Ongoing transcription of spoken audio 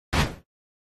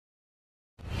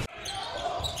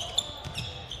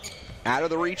Out of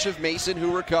the reach of Mason,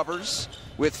 who recovers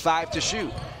with 5 to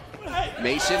shoot.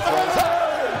 Mason throws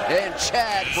up, and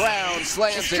Chad Brown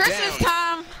slams it down. Christmas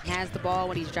time. Has the ball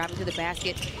when he's driving to the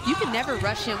basket. You can never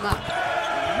rush him up.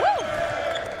 Woo!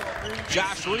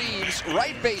 Josh Reeves,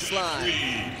 right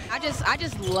baseline. I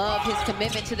just love his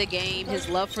commitment to the game, his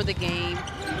love for the game,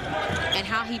 and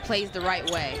how he plays the right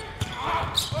way.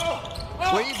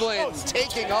 Cleveland's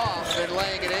taking off and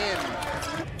laying it in.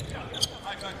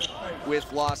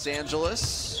 With Los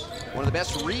Angeles, one of the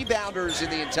best rebounders in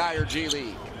the entire G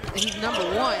League. He's number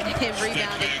 1 in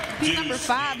rebounding. He's number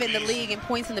 5 in the league in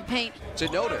points in the paint. To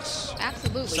notice.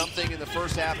 Absolutely. Something in the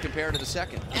first half compared to the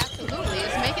second. Absolutely.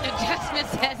 It's making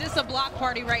adjustments as it's a block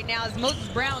party right now as Moses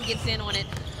Brown gets in on it.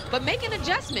 But making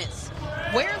adjustments.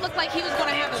 Ware looked like he was going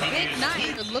to have a big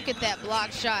night. Look at that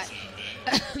block shot.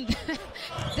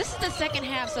 This is the second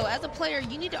half, so as a player,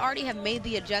 you need to already have made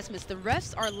the adjustments. The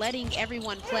refs are letting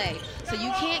everyone play, so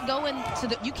you can't go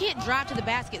into you can't drive to the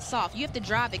basket soft. You have to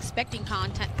drive expecting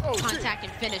contact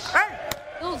and finish.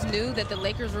 Bills knew that the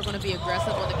Lakers were going to be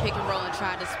aggressive on the pick and roll and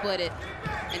tried to split it,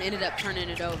 and ended up turning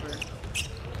it over.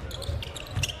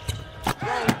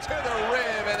 Throw to the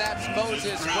rim, and that's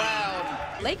Moses Brown.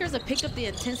 Lakers have picked up the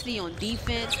intensity on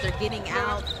defense. They're getting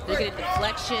out, they're getting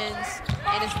deflections,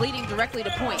 and it's leading directly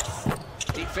to points.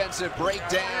 Defensive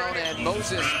breakdown, and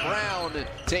Moses Brown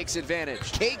takes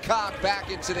advantage. Kaycock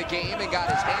back into the game and got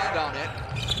his hand on it.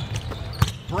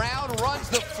 Brown runs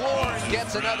the floor and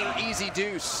gets another easy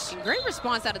deuce. Great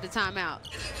response out of the timeout.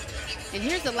 And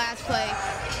here's the last play.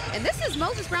 And this is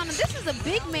Moses Brown, and this is a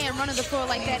big man running the floor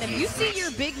like that. If you see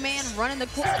your big man running the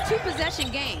court, it's a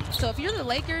 2-possession game. So if you're the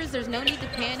Lakers, there's no need to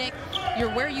panic.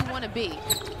 You're where you want to be.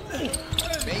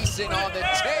 Mason on the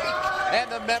take, and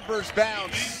the members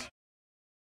bounce.